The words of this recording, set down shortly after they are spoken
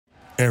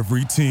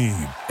Every team,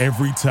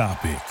 every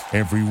topic,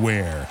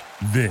 everywhere.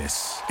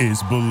 This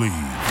is Believe.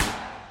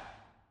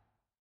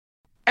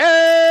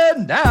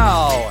 And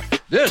now,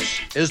 this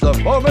is the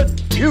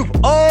moment you've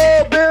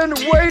all been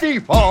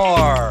waiting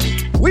for.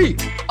 We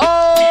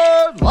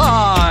are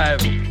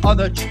live on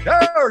the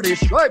Charity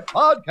Stripe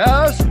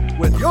podcast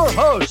with your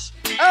hosts,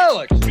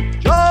 Alex,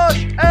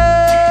 Josh,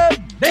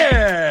 and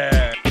Nick.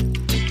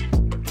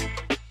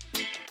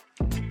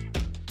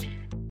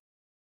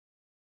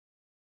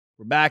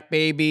 We're back,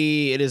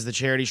 baby. It is the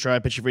Charity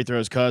Stripe. Pitch your free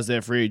throws, cuz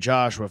they're free.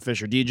 Joshua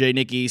Fisher, DJ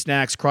Nikki,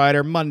 Snacks,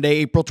 Kreider, Monday,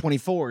 April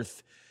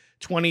 24th,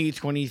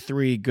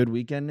 2023. Good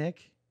weekend,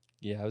 Nick?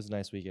 Yeah, it was a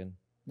nice weekend.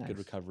 Nice. Good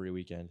recovery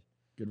weekend.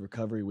 Good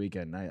recovery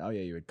weekend. Oh,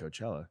 yeah, you had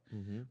Coachella.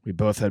 Mm-hmm. We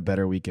both had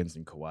better weekends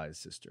than Kawhi's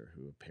sister,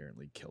 who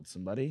apparently killed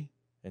somebody.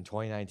 In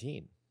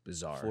 2019.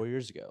 Bizarre. 4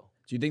 years ago.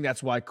 Do you think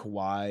that's why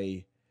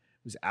Kawhi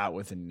was out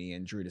with a knee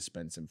injury to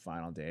spend some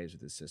final days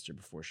with his sister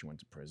before she went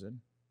to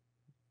prison?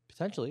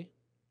 Potentially.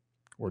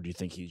 Or do you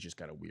think he's just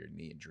got a weird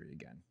knee injury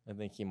again? I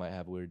think he might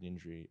have a weird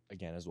injury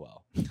again as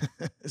well.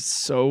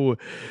 So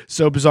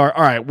bizarre.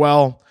 All right,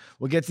 well,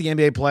 we'll get to the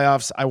NBA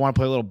playoffs. I want to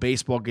play a little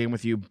baseball game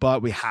with you,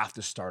 but we have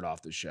to start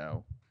off the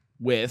show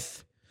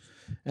with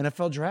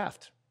NFL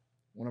draft.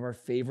 One of our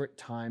favorite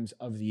times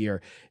of the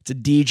year. It's a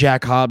D.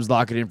 Jack Hobbs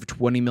lock it in for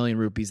 20 million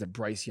rupees that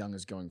Bryce Young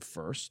is going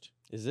first.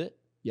 Is it?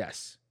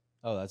 Yes.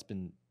 Oh, that's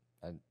been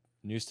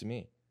news to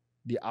me.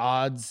 The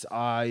odds,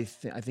 I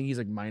think he's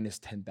like minus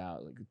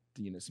 10,000,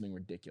 like, something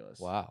ridiculous.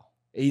 Wow.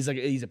 He's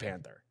a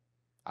Panther.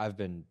 I've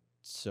been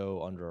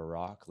so under a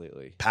rock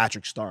lately.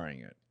 Patrick starring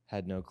it.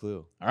 Had no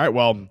clue. All right,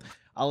 well,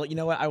 you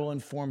know what? I will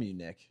inform you,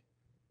 Nick,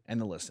 and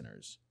the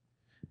listeners.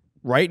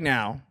 Right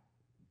now,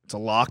 it's a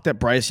lock that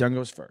Bryce Young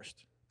goes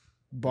first,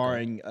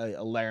 barring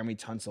a Laramie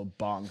Tunsil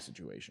bong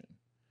situation.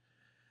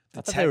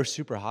 I thought they were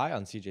super high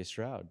on CJ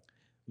Stroud.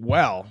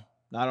 Well,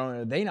 not only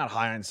are they not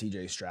high on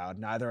CJ Stroud,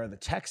 neither are the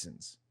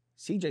Texans.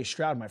 CJ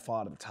Stroud might fall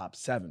out of the top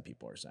 7,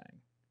 people are saying.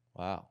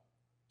 Wow.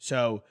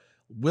 So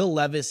Will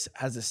Levis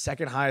has the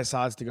second highest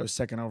odds to go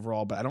second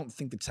overall, but I don't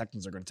think the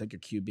Texans are going to take a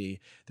QB.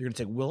 They're going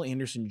to take Will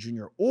Anderson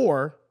Jr.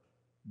 or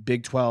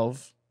Big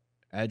 12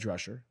 edge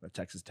rusher of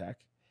Texas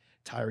Tech,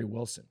 Tyree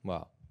Wilson.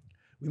 Wow.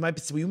 And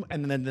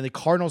then the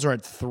Cardinals are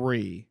at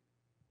 3,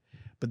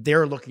 but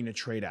they're looking to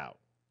trade out.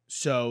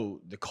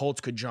 So the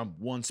Colts could jump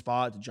one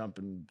spot to jump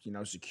and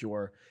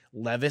secure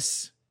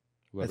Levis.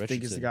 I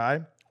think is the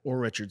guy, or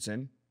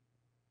Richardson.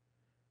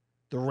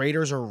 The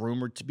Raiders are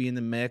rumored to be in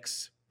the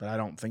mix, but I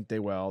don't think they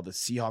will. The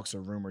Seahawks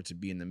are rumored to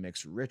be in the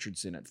mix.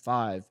 Richardson at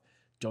 5,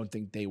 don't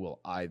think they will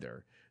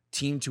either.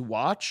 Team to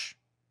watch,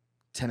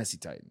 Tennessee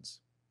Titans.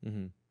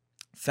 Mm-hmm.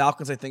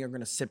 Falcons, I think, are going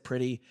to sit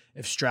pretty.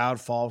 If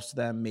Stroud falls to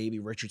them, maybe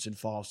Richardson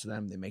falls to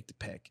them, they make the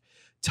pick.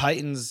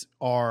 Titans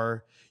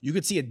you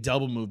could see a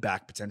double move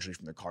back potentially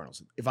from the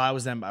Cardinals. If I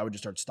was them, I would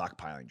just start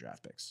stockpiling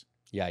draft picks.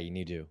 Yeah, you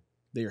need to.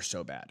 They are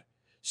so bad.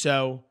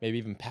 So maybe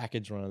even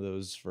package one of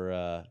those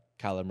for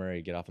Kyler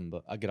Murray. Get off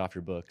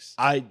your books.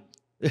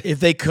 If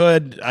they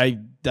could,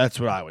 that's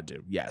what I would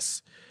do.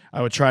 Yes,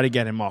 I would try to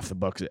get him off the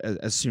books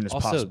as soon as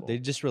possible. Also, they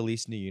just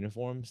released new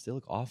uniforms. They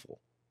look awful.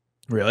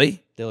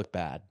 Really? They look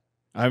bad.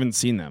 I haven't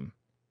seen them.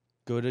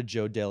 Go to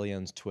Joe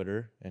DeLeon's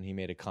Twitter, and he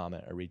made a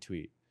comment, a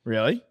retweet.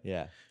 Really?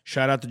 Yeah.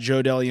 Shout out to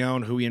Joe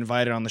DeLeon, who we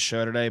invited on the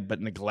show today, but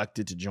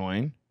neglected to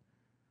join.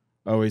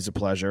 Always a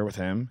pleasure with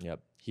him. Yep.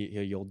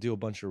 You'll do a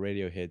bunch of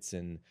radio hits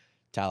in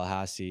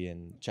Tallahassee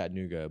and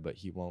Chattanooga, but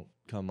he won't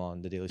come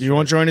on the Daily Show. You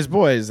won't join his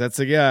boys.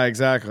 Yeah,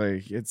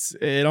 exactly.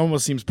 It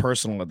almost seems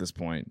personal at this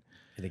point.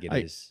 I think it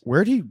is.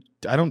 Where do you?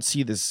 I don't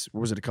see this.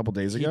 Was it a couple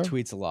days ago? He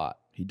tweets a lot.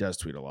 He does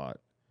tweet a lot.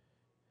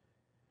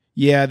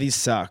 Yeah, these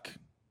suck.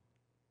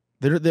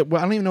 I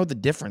don't even know what the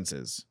difference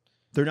is.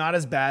 They're not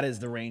as bad as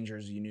the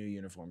Rangers new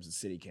uniforms at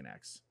City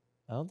Connects.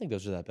 I don't think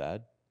those are that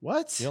bad.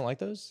 What? You don't like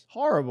those?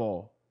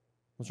 Horrible.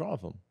 What's wrong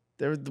with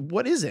them?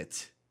 What is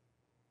it?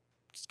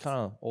 It's kind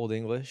of old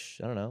English.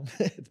 I don't know.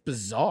 It's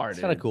bizarre. It's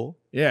kind of cool.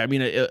 Yeah, I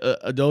mean,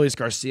 Adolis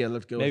Garcia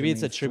looked good. Maybe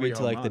it's a tribute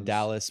to like the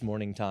Dallas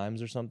Morning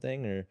Times or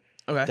something, or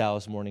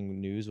Dallas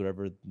Morning News,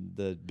 whatever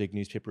the big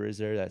newspaper is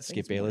there that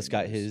Skip Bayless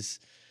got his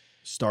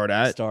start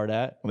at.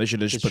 Well, they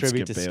should have just put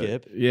tribute Skip to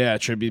Bayless. Skip. Yeah,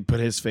 tribute. Put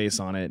his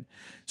face on it.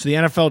 So the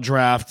NFL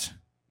draft.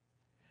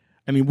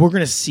 I mean, we're going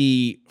to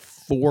see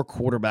 4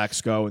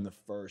 quarterbacks go in the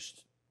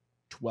first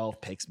 12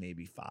 picks,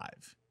 maybe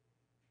 5.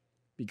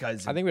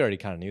 Because I think we already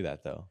kind of knew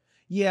that, though.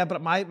 Yeah,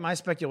 but my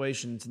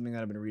speculation, something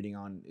that I've been reading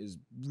on, is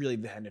really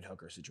the Hendon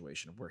Hooker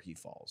situation of where he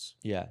falls.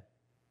 Yeah.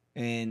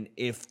 And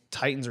if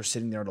Titans are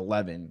sitting there at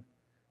 11,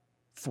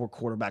 4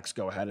 quarterbacks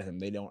go ahead of him,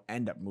 they don't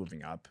end up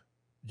moving up.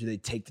 Do they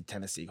take the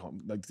Tennessee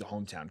the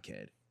hometown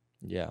kid?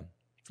 Yeah.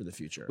 For the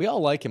future. We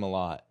all like him a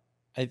lot.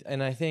 I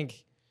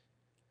think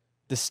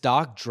the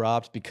stock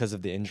dropped because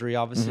of the injury,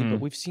 obviously, but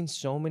we've seen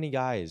so many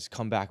guys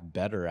come back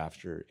better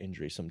after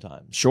injury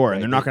sometimes. Sure, right?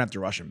 And they're not going to have to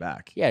rush him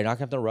back. Yeah, you're not going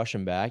to have to rush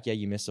him back. Yeah,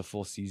 you missed a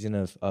full season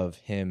of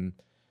him,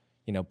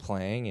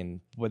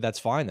 playing, but that's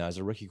fine, though. As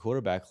a rookie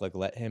quarterback,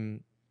 let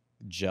him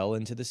gel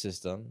into the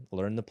system,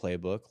 learn the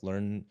playbook,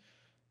 learn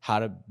how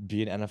to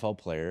be an NFL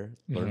player,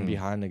 learn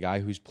behind a guy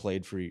who's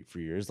played for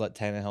years. Let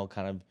Tannehill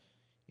kind of,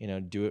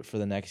 do it for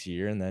the next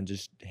year, and then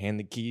just hand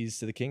the keys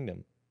to the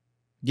kingdom.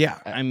 Yeah,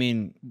 I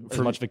mean, as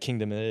much of a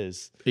kingdom it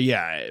is.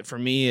 Yeah, for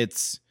me,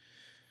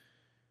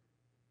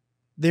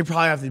 they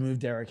probably have to move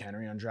Derrick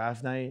Henry on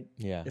draft night.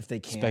 Yeah, if they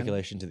can.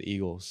 Speculation to the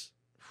Eagles.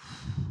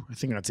 I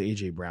think that's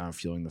AJ Brown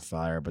fueling the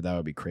fire, but that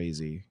would be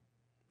crazy.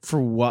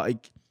 For what?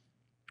 Like,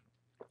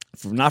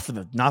 not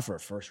for a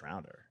first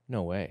rounder.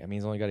 No way. I mean,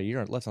 he's only got a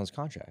year left on his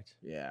contract.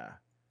 Yeah.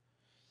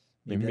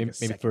 Maybe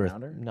for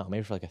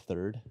like a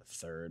third.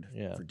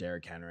 Yeah. For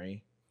Derrick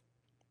Henry.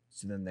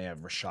 So then they have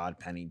Rashad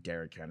Penny,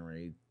 Derrick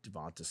Henry,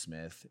 Devonta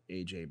Smith,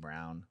 AJ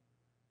Brown,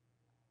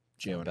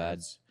 Jalen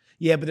Hurts.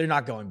 Yeah, but they're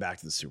not going back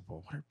to the Super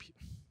Bowl. What are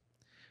people?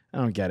 I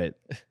don't get it.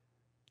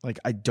 Like,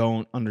 I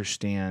don't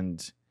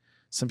understand.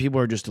 Some people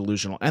are just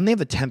delusional. And they have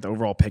the 10th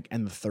overall pick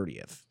and the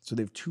 30th. So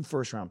they have 2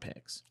 first-round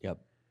picks. Yep.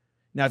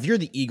 Now, if you're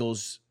the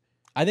Eagles,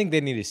 I think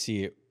they need to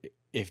see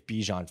if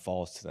Bijan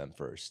falls to them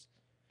first.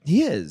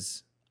 He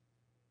is.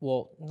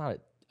 Well, I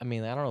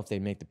don't know if they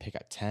make the pick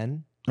at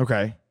 10.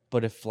 Okay.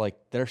 But if, like,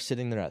 they're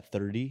sitting there at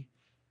 30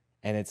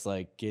 and it's,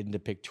 like, getting to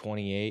pick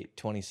 28,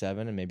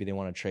 27, and maybe they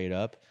want to trade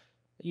up,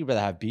 you'd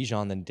rather have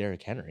Bijan than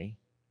Derrick Henry.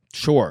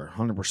 Sure,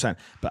 100%.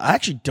 But I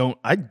actually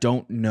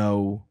don't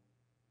know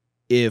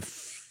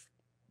if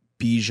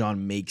Bijan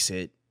makes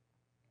it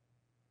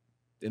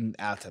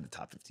outside the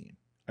top 15.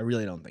 I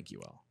really don't think he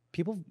will.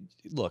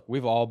 Look,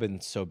 we've all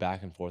been so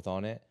back and forth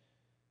on it.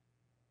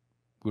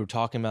 We were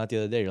talking about it the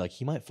other day. You're like,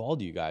 he might fall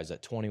to you guys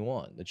at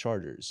 21, the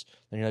Chargers.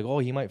 Then you're like, oh,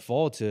 he might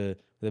fall to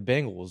the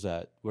Bengals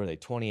at, where are they,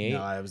 28?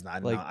 No, I was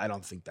not. Like, I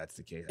don't think that's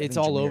the case. It's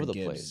all over the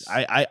place.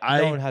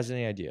 No one has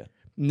any idea.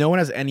 No one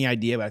has any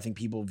idea, but I think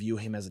people view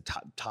him as a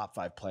top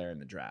 5 player in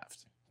the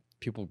draft.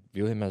 People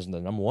view him as the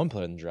number 1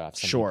 player in the draft.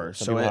 Some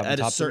people at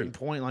a certain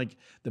point, like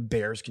the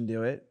Bears can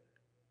do it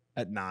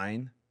at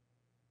 9.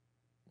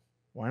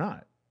 Why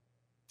not?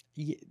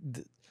 Yeah,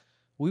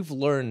 we've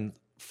learned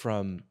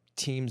from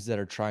teams that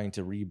are trying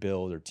to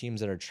rebuild or teams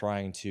that are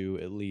trying to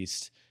at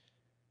least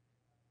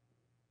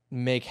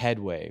make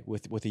headway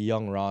with a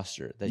young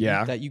roster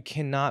that you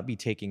cannot be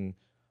taking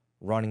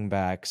running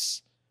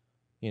backs,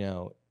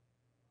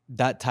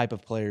 that type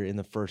of player in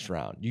the first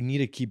round. You need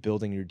to keep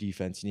building your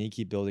defense. You need to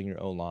keep building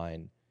your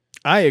O-line.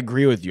 I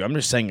agree with you. I'm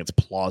just saying it's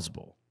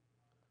plausible.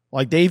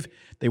 Like they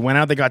went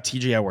out, they got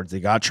TJ Edwards, they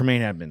got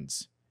Tremaine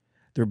Edmonds.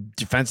 Their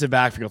defensive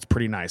backfield's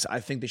pretty nice.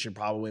 I think they should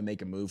probably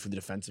make a move for the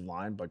defensive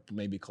line, but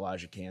maybe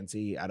Kalijah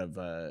Kancey out of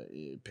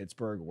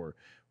Pittsburgh, or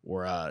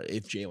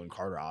if Jalen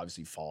Carter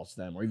obviously falls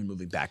to them, or even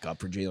moving back up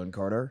for Jalen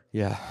Carter.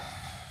 Yeah,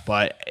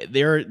 but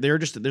they're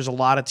just, there's a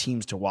lot of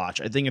teams to watch.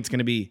 I think it's going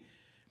to be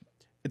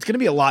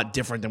a lot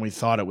different than we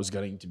thought it was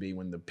going to be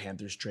when the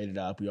Panthers traded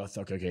up. We all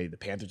thought, okay, the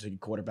Panthers take a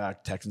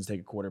quarterback, Texans take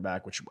a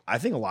quarterback, which I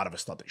think a lot of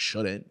us thought they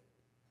shouldn't.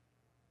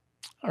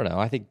 I don't know.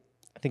 I think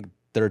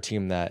they're a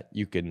team that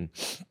you can.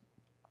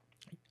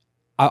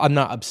 I'm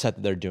not upset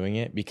that they're doing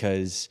it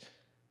because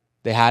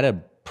they had a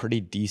pretty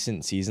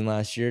decent season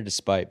last year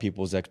despite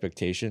people's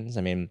expectations.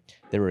 I mean,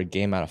 they were a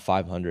game out of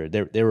 500.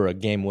 They were a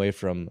game away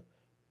from,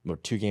 or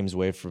 2 games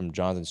away from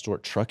Jonathan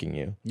Stewart trucking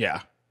you.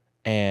 Yeah.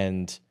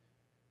 And,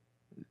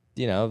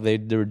 they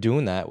were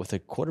doing that with a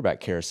quarterback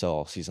carousel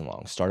all season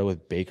long. Started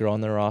with Baker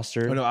on their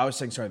roster. Oh, no, I was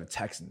saying, sorry, the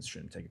Texans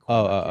shouldn't take a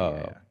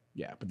quarterback.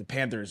 Yeah, but the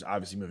Panthers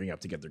obviously moving up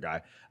to get their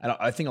guy.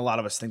 I think a lot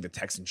of us think the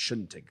Texans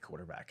shouldn't take a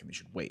quarterback and they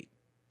should wait.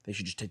 They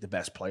should just take the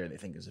best player they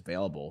think is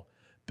available,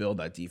 build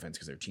that defense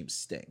because their team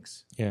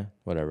stinks. Yeah,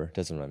 whatever.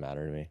 Doesn't really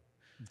matter to me.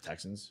 The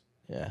Texans?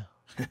 Yeah.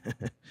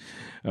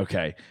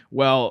 Okay.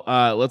 Well,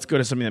 let's go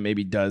to something that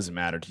maybe does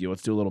matter to you.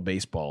 Let's do a little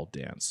baseball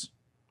dance.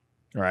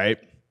 All right?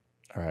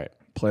 All right.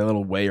 Play a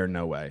little way or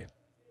no way.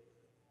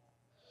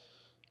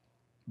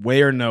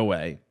 Way or no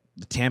way.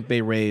 The Tampa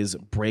Bay Rays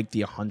break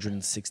the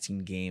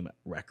 116-game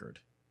record.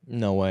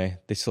 No way.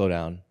 They slow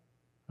down.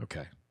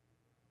 Okay.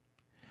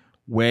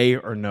 Way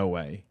or no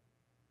way.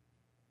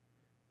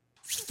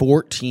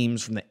 4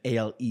 teams from the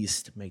AL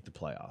East make the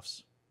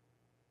playoffs.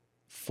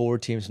 4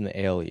 teams from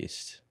the AL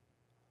East.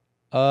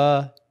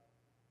 I'd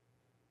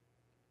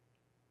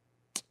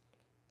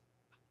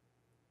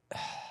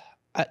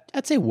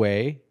say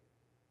way.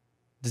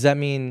 Does that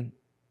mean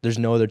there's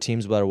no other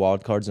teams that are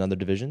wild cards in other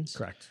divisions?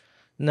 Correct.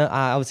 No,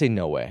 I would say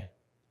no way.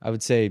 I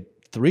would say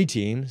 3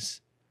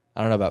 teams.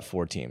 I don't know about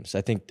 4 teams.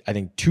 I think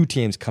 2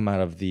 teams come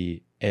out of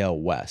the AL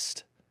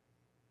West.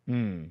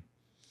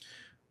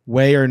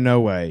 Way or no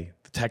way?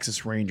 The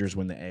Texas Rangers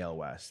win the AL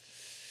West.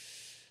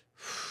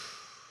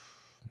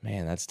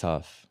 Man, that's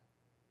tough.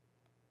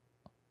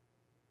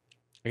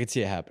 I could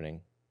see it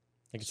happening.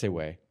 I could say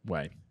way.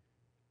 Way.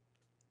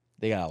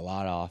 They got a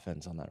lot of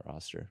offense on that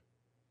roster.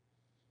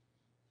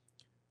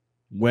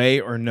 Way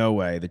or no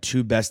way? The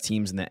 2 best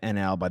teams in the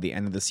NL by the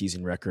end of the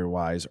season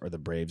record-wise are the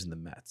Braves and the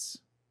Mets.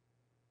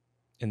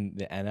 In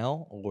the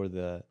NL or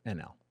the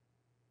NL?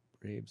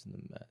 Braves and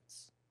the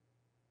Mets.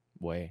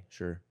 Way,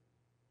 sure.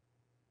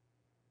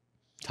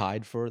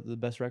 Tied for the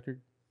best record?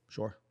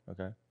 Sure.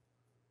 Okay.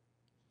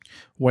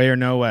 Way or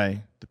no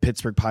way, the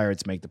Pittsburgh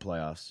Pirates make the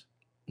playoffs.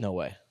 No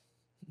way.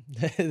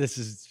 This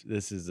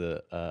is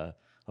a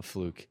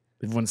fluke.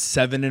 They've won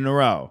 7 in a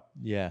row.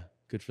 Yeah,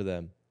 good for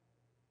them.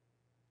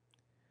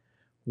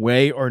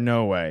 Way or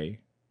no way,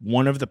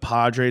 one of the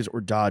Padres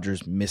or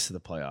Dodgers miss the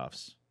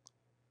playoffs.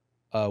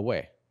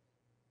 Way.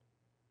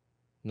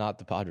 Not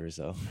the Padres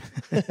though.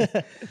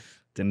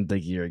 Didn't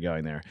think you were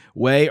going there.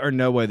 Way or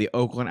no way, the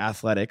Oakland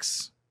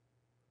Athletics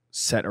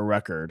set a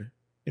record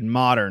in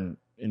modern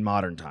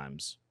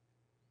times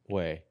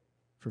Way.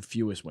 for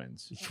fewest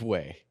wins.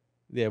 Way.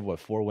 They have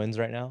 4 wins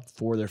right now?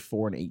 They're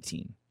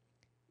 4-18.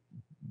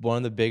 One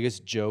of the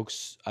biggest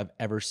jokes I've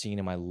ever seen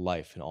in my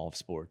life in all of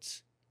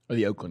sports. Or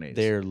the Oakland A's.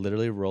 They're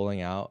literally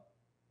rolling out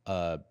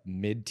a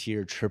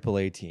mid-tier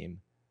AAA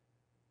team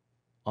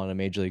on a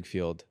major league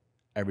field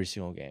every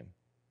single game.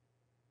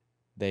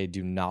 They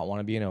do not want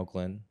to be in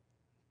Oakland.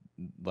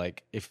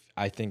 Like, if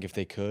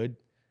they could,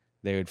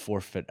 they would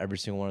forfeit every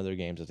single one of their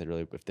games if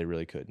they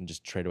really could, and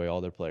just trade away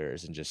all their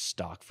players and just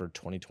stock for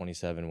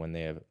 2027 when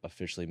they have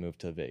officially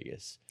moved to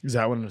Vegas. Is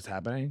that when it's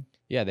happening?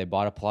 Yeah, they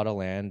bought a plot of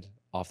land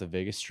off the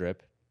Vegas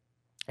Strip,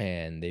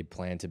 and they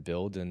plan to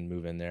build and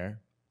move in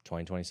there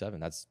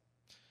 2027. I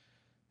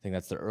think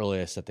that's the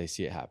earliest that they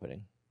see it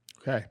happening.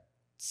 Okay.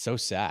 It's so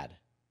sad.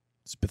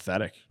 It's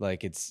pathetic.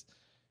 Like, if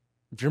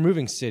you're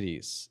moving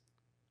cities,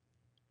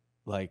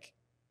 like,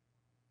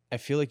 I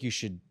feel like you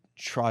should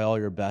try all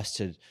your best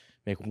to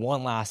make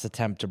one last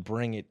attempt to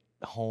bring it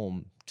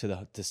home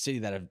to the city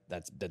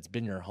that's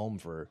been your home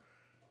for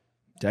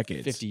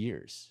Decades. 50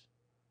 years,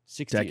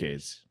 60 Decades.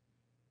 years.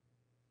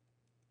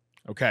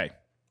 Okay.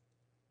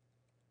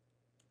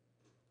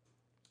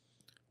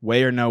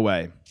 Way or no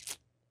way,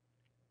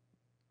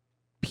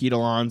 Pete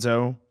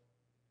Alonso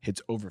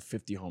hits over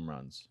 50 home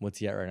runs. What's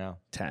he at right now?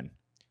 10.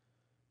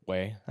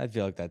 Way. I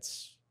feel like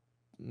that's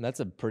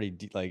a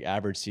pretty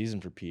average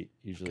season for Pete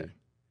usually. Okay.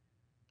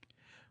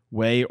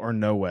 Way or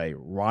no way,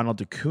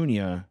 Ronald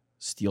Acuna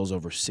steals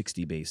over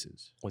 60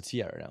 bases. What's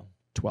he at right now?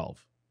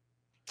 12.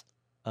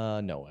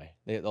 No way.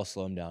 They'll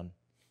slow him down.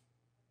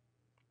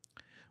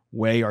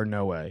 Way or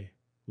no way,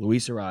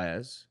 Luis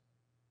Arias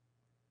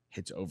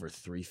hits over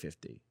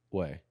 350.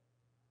 Way.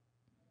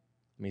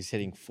 I mean, he's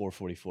hitting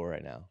 444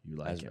 right now. You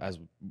like as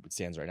it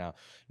stands right now.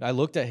 Now, I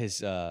looked at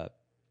his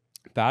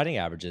batting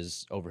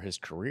averages over his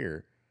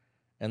career,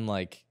 and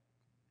like,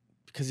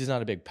 because he's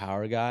not a big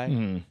power guy,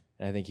 and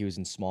I think he was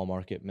in small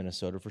market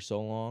Minnesota for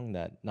so long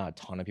that not a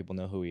ton of people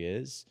know who he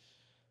is,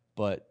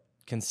 but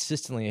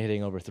consistently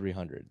hitting over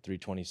 300,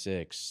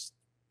 326,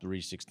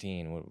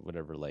 316,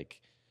 whatever. Like,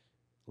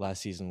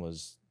 last season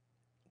was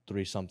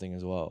 3-something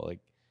as well. Like,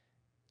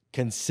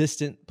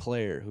 consistent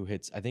player who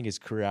hits, I think his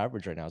career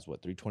average right now is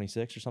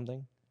 326 or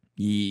something?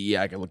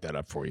 Yeah, I can look that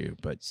up for you.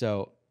 But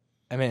so,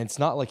 I mean, it's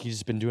not like he's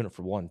just been doing it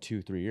for 1,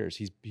 2, 3 years.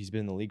 He's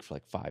been in the league for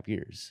like 5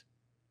 years.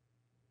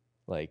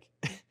 Like,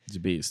 he's a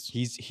beast.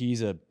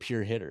 He's a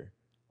pure hitter.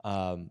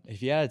 If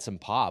he added some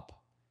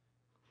pop,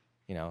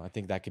 I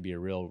think that could be a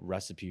real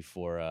recipe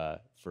for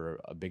a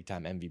big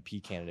time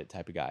MVP candidate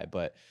type of guy.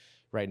 But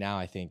right now,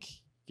 I think,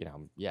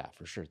 yeah,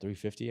 for sure,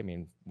 350. I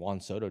mean, Juan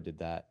Soto did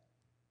that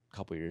a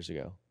couple years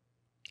ago.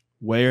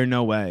 Way or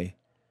no way,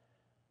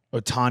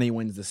 Ohtani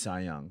wins the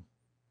Cy Young.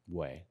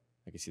 Way.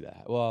 I can see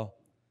that. Well,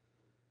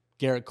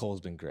 Garrett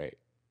Cole's been great.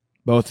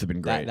 Both have been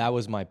great. That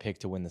was my pick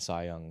to win the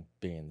Cy Young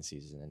beginning of the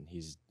season, and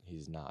he's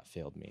not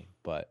failed me.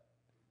 But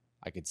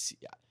I could see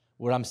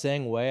what I'm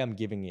saying. Way, I'm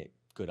giving it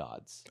good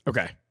odds.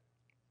 Okay,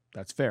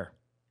 that's fair.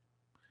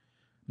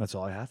 That's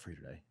all I have for you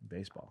today in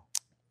baseball.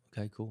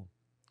 Okay, cool.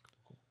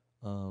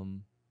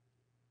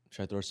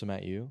 Should I throw some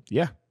at you?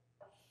 Yeah.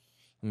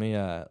 Let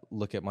me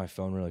look at my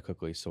phone really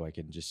quickly so I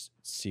can just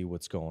see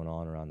what's going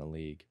on around the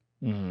league.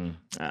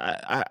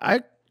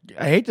 I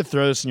hate to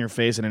throw this in your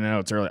face, and I know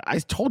it's early. I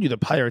told you the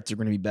Pirates are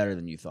going to be better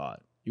than you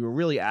thought. You were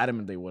really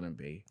adamant they wouldn't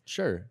be.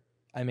 Sure.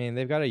 I mean,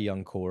 they've got a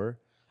young core.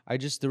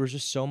 There were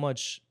just so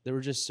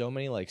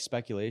many like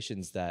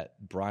speculations that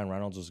Brian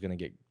Reynolds was going to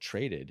get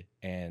traded,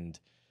 and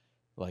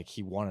like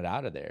he wanted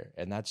out of there.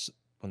 And that's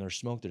when there's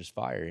smoke, there's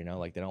fire.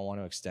 Like they don't want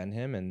to extend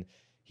him, and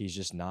he's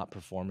just not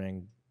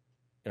performing,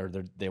 or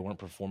they weren't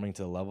performing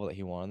to the level that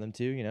he wanted them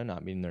to.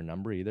 Not meeting their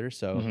number either.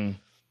 So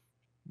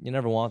you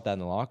never want that in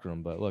the locker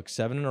room. But look,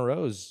 7 in a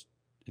row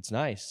it's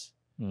nice.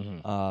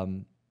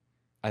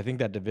 I think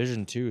that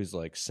division too is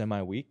like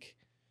semi-weak.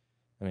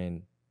 I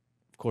mean,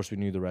 of course we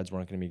knew the Reds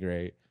weren't going to be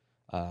great,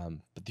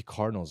 but the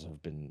Cardinals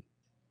have been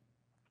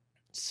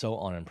so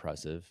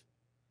unimpressive.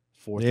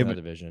 4th in the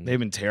division. They've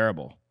been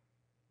terrible.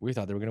 We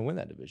thought they were going to win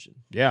that division.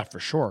 Yeah, for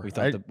sure. We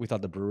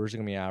thought the Brewers are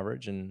going to be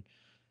average, and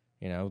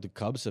the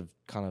Cubs have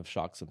kind of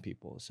shocked some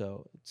people.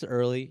 So it's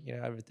early.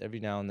 Every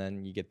now and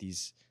then you get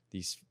these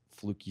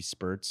fluky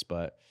spurts,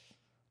 but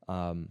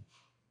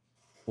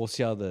we'll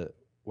see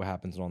what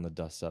happens when the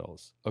dust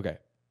settles. Okay.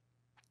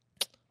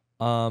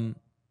 All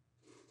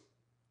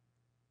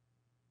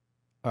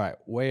right,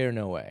 way or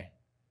no way.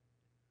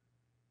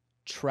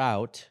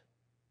 Trout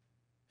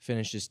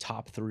finishes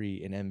top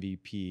 3 in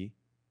MVP,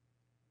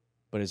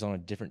 but is on a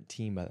different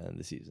team by the end of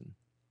the season.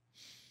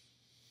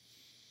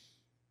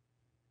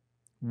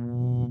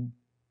 No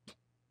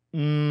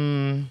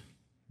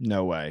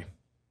way.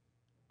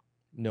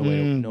 No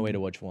way to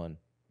which one.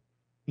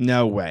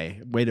 No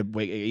way.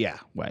 Yeah,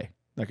 way.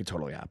 That could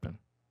totally happen.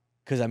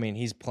 Because I mean,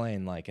 he's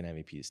playing like an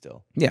MVP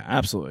still. Yeah,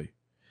 absolutely.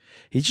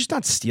 He's just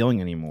not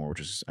stealing anymore, which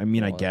is, I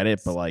mean, I get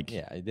it, but like,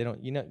 yeah, they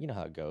don't. You know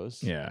how it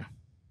goes. yeah,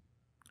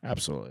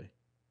 absolutely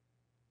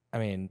I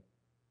mean,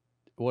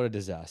 what a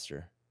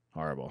disaster.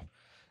 horrible.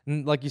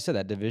 And like you said,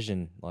 that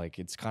division, like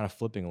it's kind of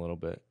flipping a little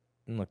bit.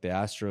 And look, the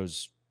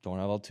Astros don't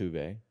have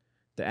Altuve.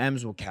 The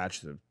M's will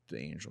catch the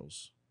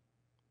Angels.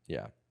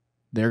 Yeah.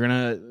 They're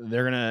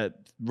gonna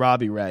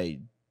Robbie Ray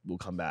will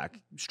come back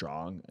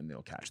strong and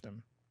they'll catch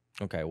them.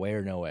 Okay, way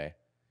or no way.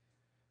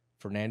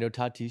 Fernando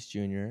Tatis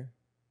Jr.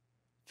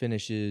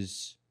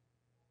 finishes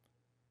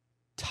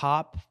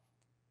top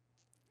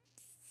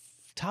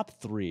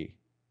 3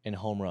 in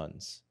home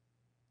runs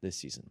this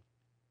season.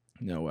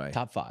 No way.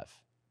 Top 5.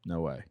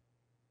 No way.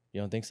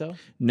 You don't think so?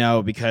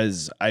 No,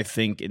 because I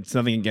think it's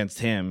nothing against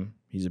him.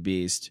 He's a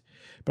beast.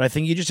 But I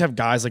think you just have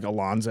guys like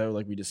Alonso,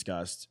 like we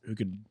discussed, who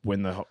could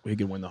win the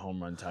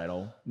home run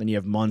title. Then you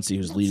have Muncy,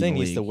 who's leading the Saying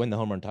league. he needs to win the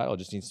home run title,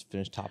 just needs to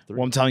finish top 3.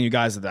 Well, I'm telling you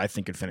guys that I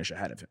think could finish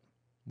ahead of him.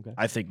 Okay.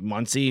 I think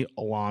Muncy,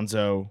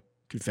 Alonso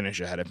could finish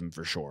ahead of him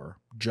for sure.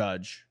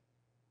 Judge,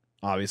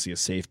 obviously a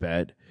safe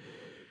bet.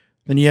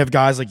 Then you have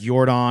guys like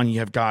Jordan. You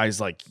have guys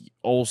like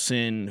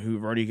Olsen,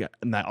 who've already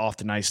gotten that off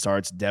to nice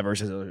starts. Devers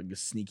has a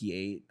sneaky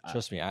 8.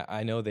 Trust me,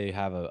 I know they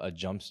have a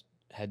jump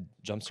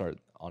start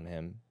on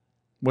him.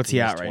 What's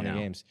he at right 20 now?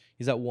 games.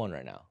 He's at 1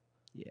 right now.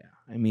 Yeah,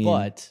 I mean,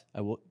 But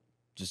I will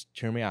just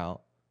hear me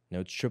out.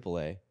 No, it's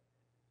AAA,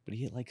 but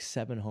he hit like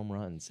 7 home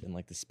runs in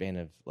like the span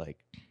of like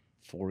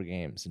 4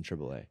 games in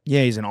AAA.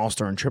 yeah, he's an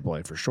all-star in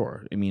AAA for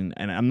sure. I mean,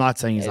 and I'm not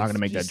saying he's not going to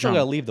make that Still jump.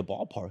 got to leave the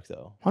ballpark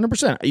though.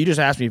 100%. You just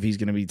asked me if he's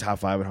going to be top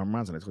 5 in home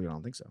runs, and I told you I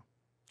don't think so.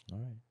 All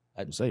right.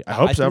 I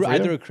hope so. I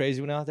threw a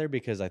crazy one out there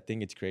because I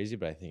think it's crazy,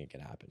 but I think it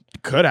could happen.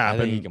 Could I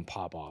think he happen. can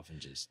pop off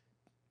and just.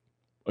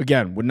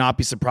 Again, would not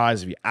be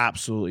surprised if he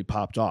absolutely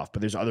popped off.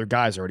 But there's other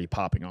guys already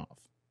popping off.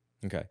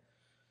 Okay.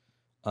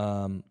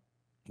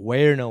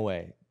 Way or no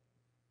way?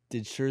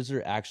 Did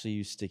Scherzer actually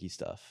use sticky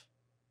stuff?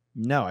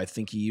 No, I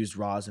think he used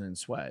rosin and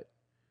sweat.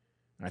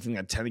 And I think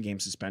that 10-game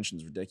suspension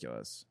is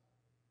ridiculous.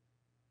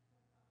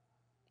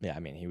 Yeah,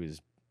 I mean he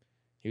was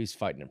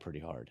fighting it pretty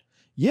hard.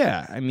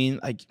 Yeah, I mean,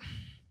 like,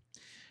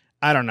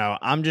 I don't know.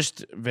 I'm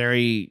just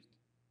very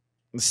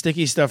the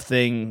sticky stuff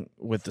thing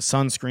with the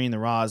sunscreen, the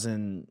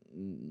rosin.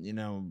 You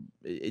know,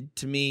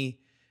 to me,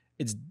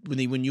 it's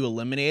when you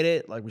eliminate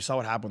it. Like we saw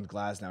what happened with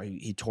Glasnow.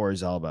 He tore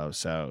his elbow,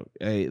 so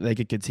they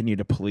could continue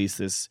to police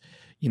this,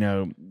 you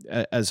know,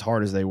 as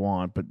hard as they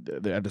want.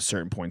 But at a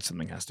certain point,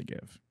 something has to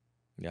give.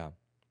 Yeah,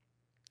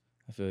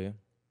 I feel you.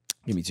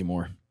 Give me 2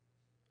 more.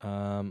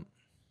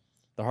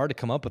 They're hard to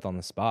come up with on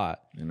the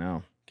spot You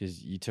know,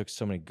 because you took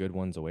so many good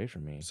ones away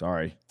from me.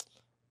 sorry.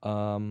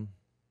 Let's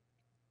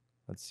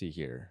see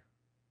here.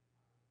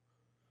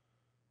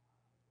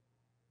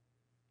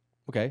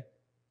 Okay,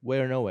 way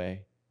or no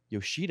way,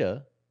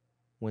 Yoshida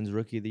wins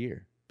Rookie of the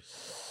Year.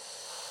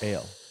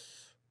 AL.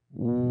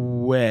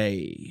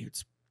 Way.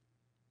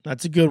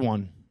 That's a good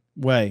one.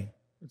 Way.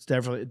 It's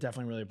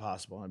definitely really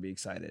possible. I'd be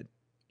excited.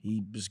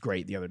 He was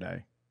great the other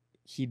day.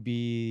 He'd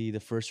be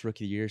the first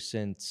Rookie of the Year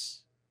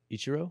since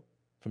Ichiro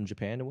from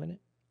Japan to win it.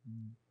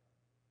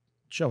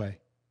 Shohei.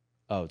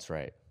 Oh, that's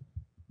right.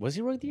 Was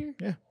he Rookie of the Year?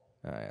 Yeah.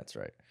 Oh, yeah, that's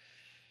right.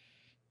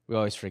 We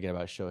always forget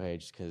about Shohei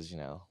just because, you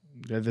know,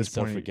 At this he's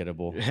so point,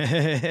 forgettable.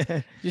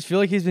 yeah. Just feel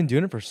like he's been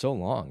doing it for so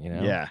long, you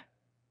know?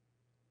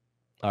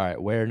 All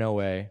right, way or no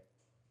way,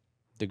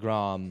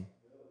 DeGrom,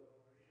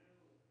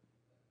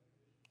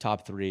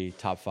 top 3,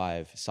 top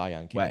 5, Cy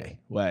Young candidate.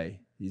 Way.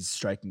 He's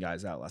striking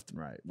guys out left and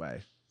right.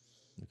 Way.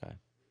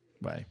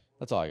 Okay,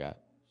 that's all I got.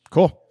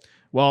 Cool.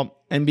 Well,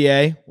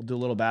 NBA, we'll do a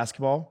little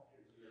basketball.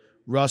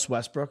 Russ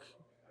Westbrook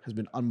has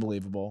been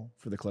unbelievable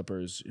for the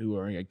Clippers, who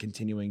are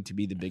continuing to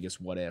be the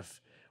biggest what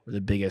if or the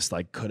biggest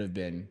like could have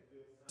been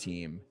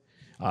team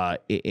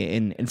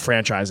in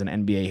franchise and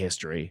NBA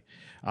history.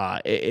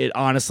 It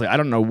honestly, I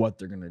don't know what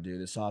they're going to do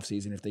this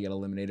offseason if they get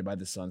eliminated by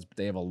the Suns, but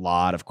they have a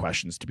lot of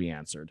questions to be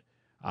answered.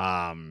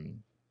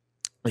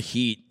 The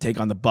Heat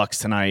take on the Bucks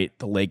tonight,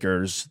 the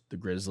Lakers, the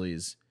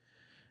Grizzlies.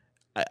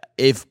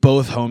 If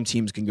both home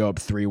teams can go up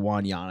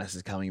 3-1, Giannis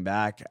is coming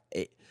back.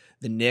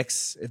 The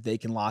Knicks, if they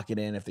can lock it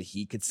in, if the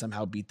Heat could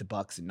somehow beat the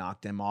Bucks and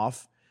knock them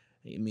off,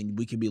 I mean,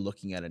 we could be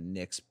looking at a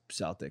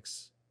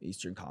Knicks-Celtics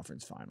Eastern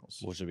Conference Finals.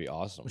 Which would be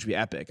awesome. Which would be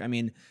epic. I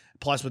mean,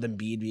 plus with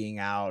Embiid being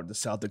out, the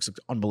Celtics looked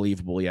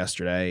unbelievable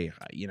yesterday.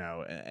 You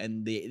know,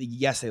 and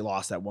yes, they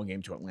lost that one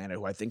game to Atlanta,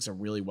 who I think is a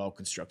really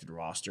well-constructed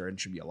roster and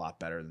should be a lot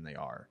better than they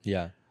are.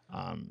 Yeah.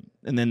 And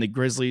then the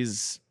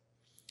Grizzlies,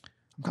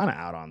 I'm kind of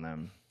out on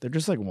them. They're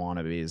just like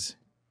wannabes.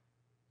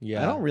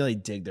 Yeah. I don't really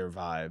dig their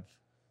vibe.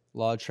 A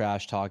lot of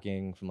trash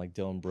talking from like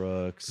Dylan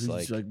Brooks.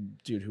 It's like,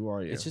 dude, who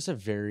are you? It's just a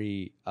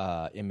very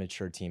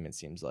immature team, it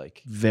seems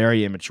like.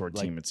 Very immature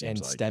team, it seems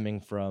and like.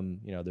 stemming from,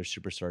 you know, their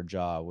superstar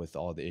jaw with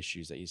all the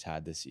issues that he's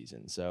had this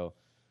season. So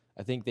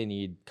I think they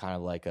need kind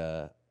of like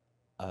a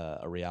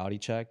a reality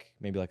check,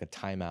 maybe like a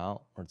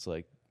timeout, where it's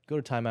like, go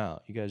to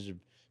timeout. You guys are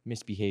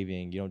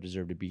misbehaving. You don't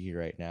deserve to be here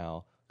right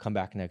now. Come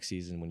back next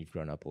season when you've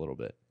grown up a little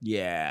bit.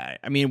 Yeah.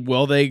 I mean,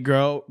 will they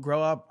grow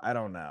up? I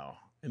don't know.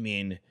 I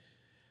mean,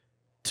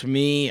 to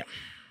me,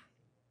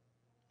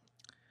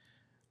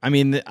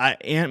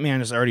 Ant-Man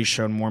has already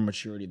shown more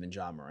maturity than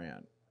John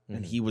Morant.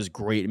 And he was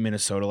great in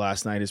Minnesota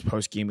last night. His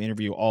post-game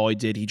interview,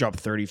 he dropped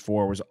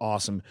 34, was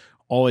awesome.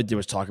 All he did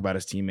was talk about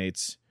his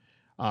teammates.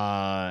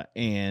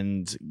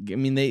 And I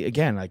mean,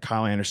 like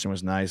Kyle Anderson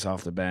was nice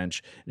off the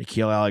bench.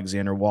 Nickeil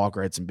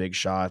Alexander-Walker had some big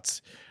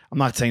shots. I'm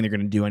not saying they're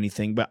going to do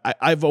anything, but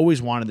I've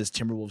always wanted this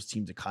Timberwolves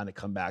team to kind of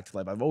come back to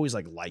life. I've always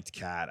liked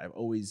Cat. I've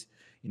always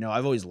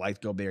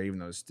liked Gobert, even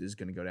though this is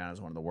going to go down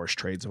as one of the worst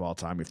trades of all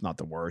time, if not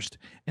the worst.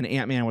 And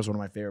Ant-Man has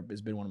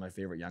been one of my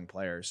favorite young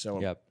players.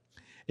 So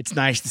It's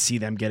nice to see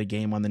them get a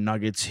game on the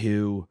Nuggets,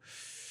 who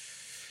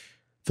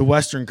the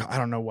Western, I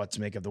don't know what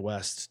to make of the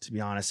West, to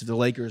be honest. If the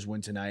Lakers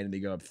win tonight and they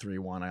go up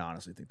 3-1, I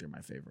honestly think they're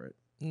my favorite.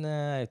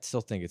 Nah, I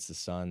still think it's the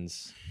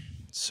Suns.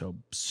 So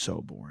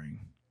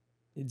boring.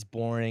 It's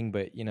boring,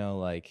 but,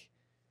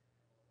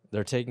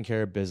 they're taking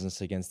care of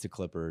business against the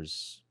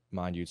Clippers.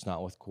 Mind you, it's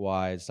not with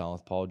Kawhi. It's not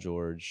with Paul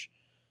George.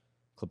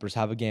 Clippers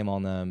have a game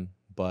on them,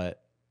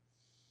 but,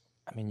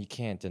 I mean, you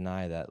can't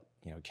deny that,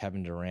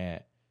 Kevin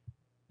Durant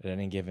at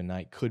any given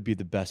night could be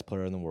the best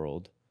player in the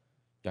world.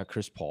 You got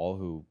Chris Paul,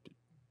 who,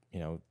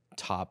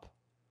 top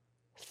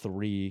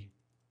 3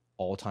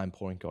 all-time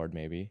point guard,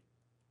 maybe.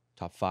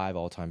 Top 5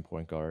 all-time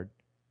point guard.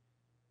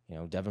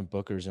 Devin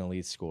Booker's an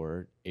elite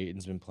scorer.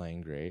 Ayton's been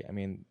playing great. I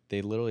mean,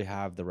 they literally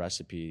have the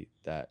recipe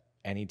that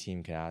any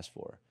team can ask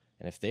for.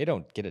 And if they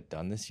don't get it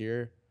done this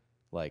year,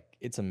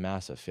 it's a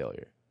massive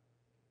failure.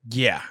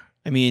 Yeah.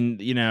 I mean,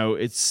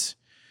 it's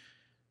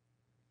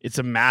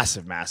a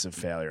massive, massive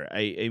failure.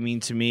 I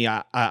mean, to me,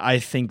 I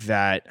think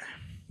that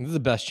this is the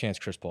best chance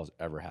Chris Paul's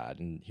ever had,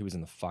 and he was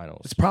in the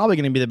finals. It's probably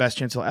going to be the best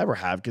chance he'll ever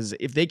have, because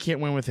if they can't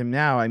win with him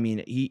now, I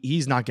mean,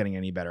 he's not getting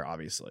any better,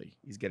 obviously.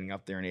 He's getting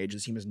up there in age.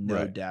 This team has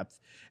no depth,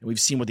 and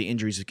we've seen what the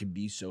injuries could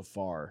be so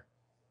far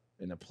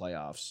in the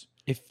playoffs.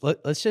 If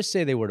let's just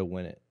say they were to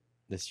win it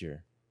this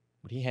year,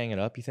 would he hang it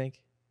up, you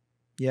think?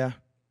 Yeah.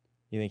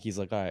 You think he's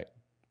like, all right,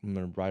 I'm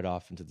going to ride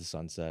off into the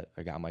sunset.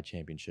 I got my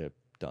championship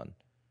done.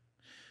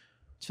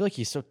 I feel like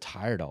he's so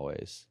tired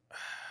always.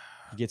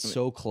 He gets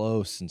so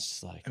close and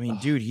just like. I mean,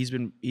 dude, he's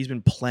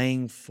been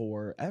playing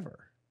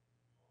forever.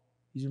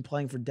 He's been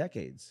playing for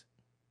decades.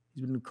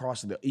 He's been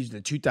across he's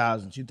the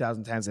 2000s,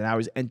 2010s, and now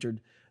he's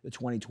entered the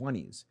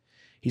 2020s.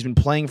 He's been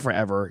playing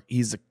forever.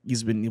 He's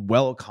been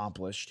well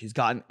accomplished. He's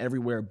gotten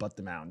everywhere but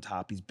the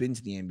mountaintop. He's been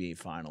to the NBA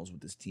Finals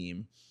with this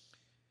team.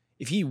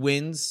 If he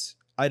wins,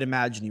 I'd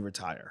imagine he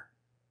retire.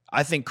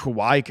 I think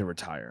Kawhi could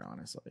retire,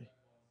 honestly.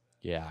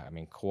 Yeah, I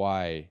mean,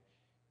 Kawhi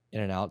in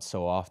and out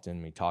so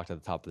often. We talked at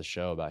the top of the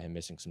show about him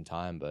missing some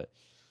time, but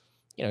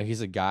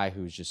he's a guy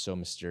who's just so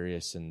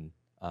mysterious and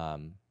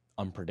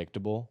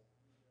unpredictable.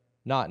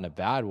 Not in a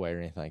bad way or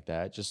anything like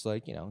that. Just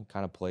kind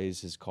of plays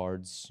his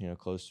cards,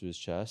 close to his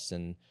chest.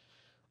 And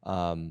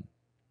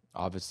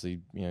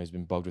obviously, he's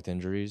been bugged with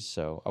injuries,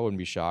 so I wouldn't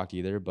be shocked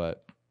either.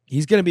 But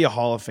he's going to be a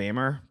Hall of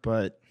Famer,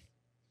 but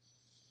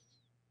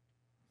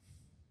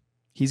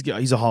he's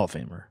a Hall of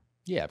Famer.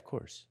 Yeah, of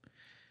course.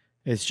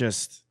 It's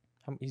just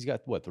he's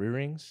got 3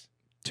 rings?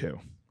 2.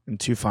 And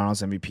 2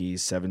 Finals MVPs,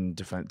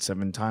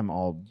 7-time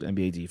All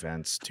NBA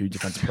defense, 2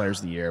 Defensive Players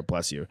of the Year.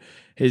 Bless you.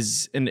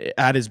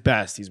 At his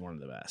best, he's one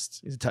of the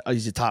best.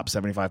 He's a top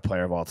 75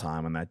 player of all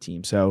time on that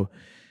team. So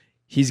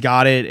he's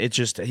got it.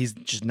 He's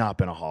just not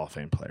been a Hall of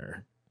Fame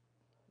player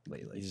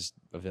lately. He's just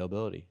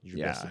availability.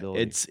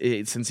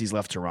 It's since he's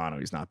left Toronto,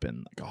 he's not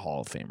been like a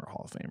Hall of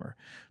Famer.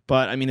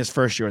 But I mean, his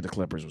first year at the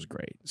Clippers was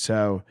great.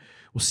 So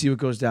we'll see what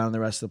goes down in the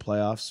rest of the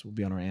playoffs. We'll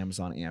be on our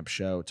Amazon Amp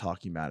show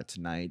talking about it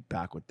tonight.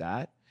 Back with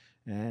that.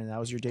 And that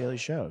was your daily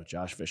show.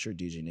 Josh Fisher,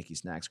 DJ Nicky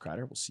Snacks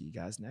Crider. We'll see you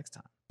guys next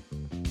time.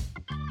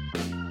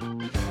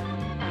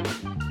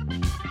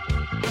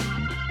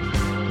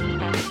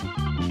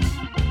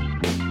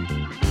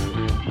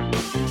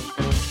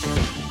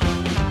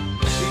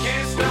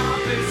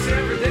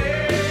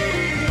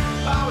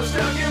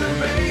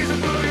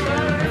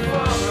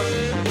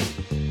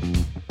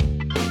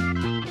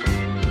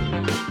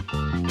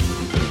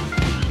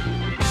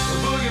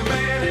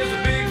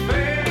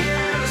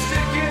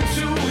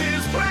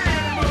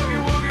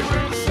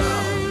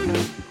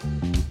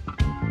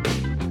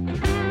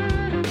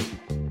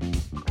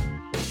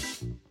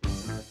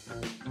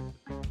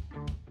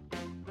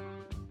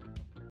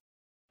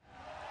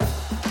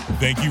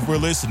 Thank you for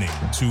listening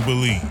to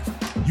Believe.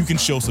 You can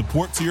show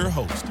support to your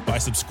host by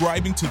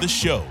subscribing to the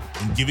show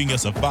and giving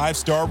us a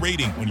 5-star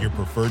rating on your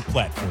preferred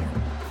platform.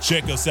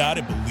 Check us out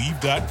at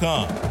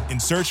Believe.com and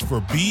search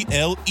for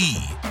BLEAV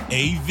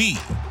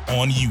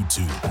on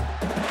YouTube.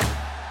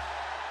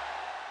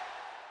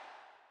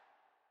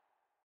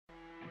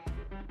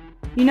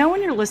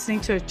 When you're listening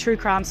to a true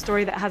crime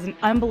story that has an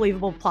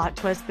unbelievable plot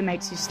twist that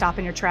makes you stop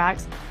in your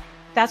tracks?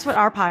 That's what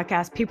our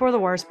podcast, People Are the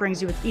Worst,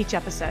 brings you with each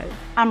episode.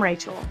 I'm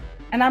Rachel.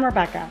 And I'm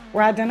Rebecca.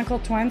 We're identical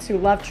twins who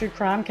love true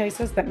crime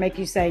cases that make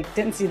you say,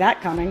 didn't see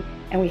that coming,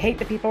 and we hate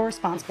the people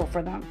responsible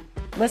for them.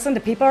 Listen to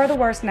People Are the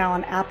Worst now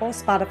on Apple,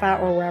 Spotify,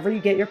 or wherever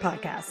you get your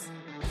podcasts.